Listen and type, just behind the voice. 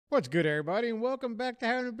What's good, everybody, and welcome back to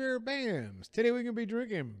Having a Beer Bams. Today we're going to be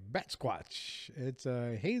drinking Batsquatch. It's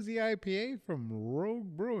a hazy IPA from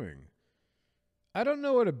Rogue Brewing. I don't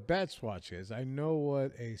know what a Batsquatch is. I know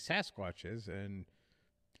what a Sasquatch is, and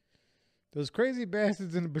those crazy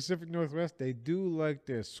bastards in the Pacific Northwest, they do like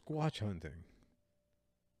their squatch hunting.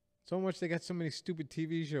 So much they got so many stupid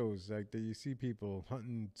TV shows like that you see people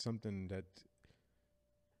hunting something that...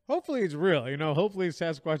 Hopefully it's real, hopefully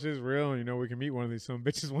Sasquatch is real and, we can meet one of these some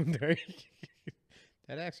bitches one day.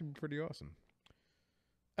 That'd actually be pretty awesome.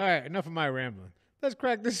 All right, enough of my rambling. Let's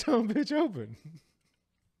crack this some bitch open.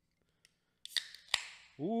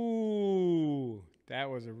 Ooh, that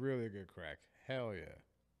was a really good crack. Hell yeah.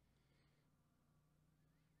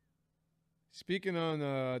 Speaking on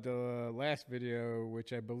the last video,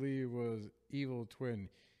 which I believe was Evil Twin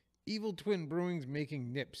Brewing's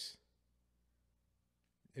making nips.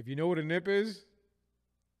 If you know what a nip is,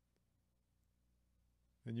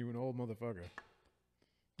 then you an old motherfucker.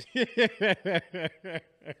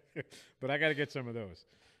 But I got to get some of those.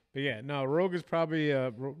 But yeah, no, Rogue is probably,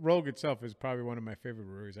 Rogue itself is probably one of my favorite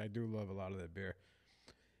breweries. I do love a lot of that beer.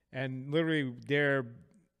 And literally their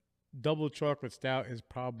double chocolate stout is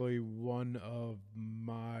probably one of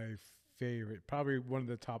my favorite, probably one of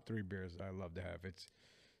the top 3 beers that I love to have. It's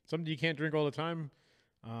something you can't drink all the time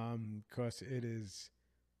because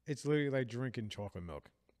it's literally like drinking chocolate milk,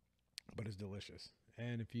 but it's delicious.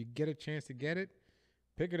 And if you get a chance to get it,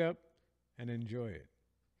 pick it up and enjoy it.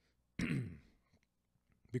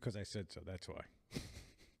 Because I said so, that's why.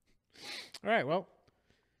 All right, well,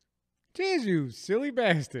 cheers, you silly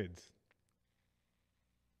bastards.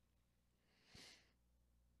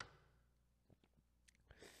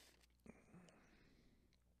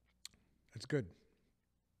 It's good.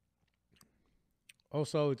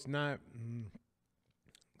 Also, it's not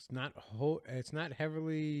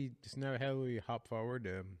heavily hop forward.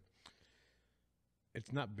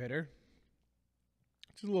 It's not bitter.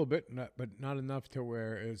 It's a little bit, but not enough to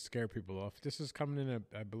where it would scare people off. This is coming in at,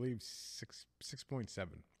 I believe, 6.7.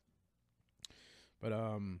 But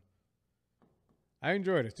I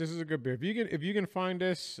enjoyed it. This is a good beer. If you can find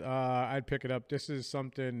this, I'd pick it up. This is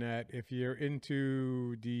something that if you're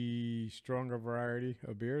into the stronger variety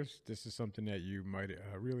of beers, this is something that you might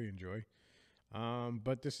really enjoy.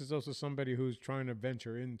 But this is also somebody who's trying to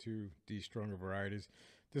venture into these stronger varieties.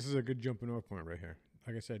 This is a good jumping off point right here.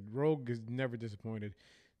 Like I said, Rogue is never disappointed.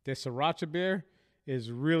 Their Sriracha beer is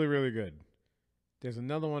really, really good. There's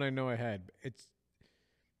another one I know I had.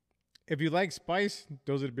 If you like spice,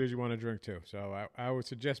 those are the beers you want to drink too. So I would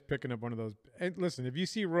suggest picking up one of those. And listen, if you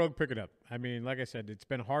see Rogue, pick it up. I mean, like I said, it's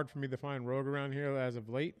been hard for me to find Rogue around here as of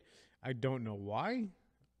late. I don't know why.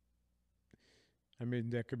 I mean,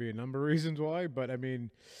 there could be a number of reasons why, but I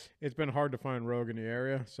mean, it's been hard to find Rogue in the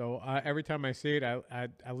area. So every time I see it, I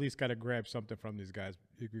at least got to grab something from these guys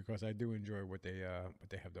because I do enjoy what they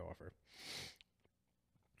have to offer.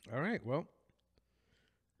 All right, well,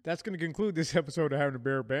 that's going to conclude this episode of Having a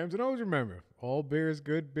Beer Bams. And always remember, all beer is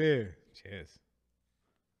good beer. Cheers.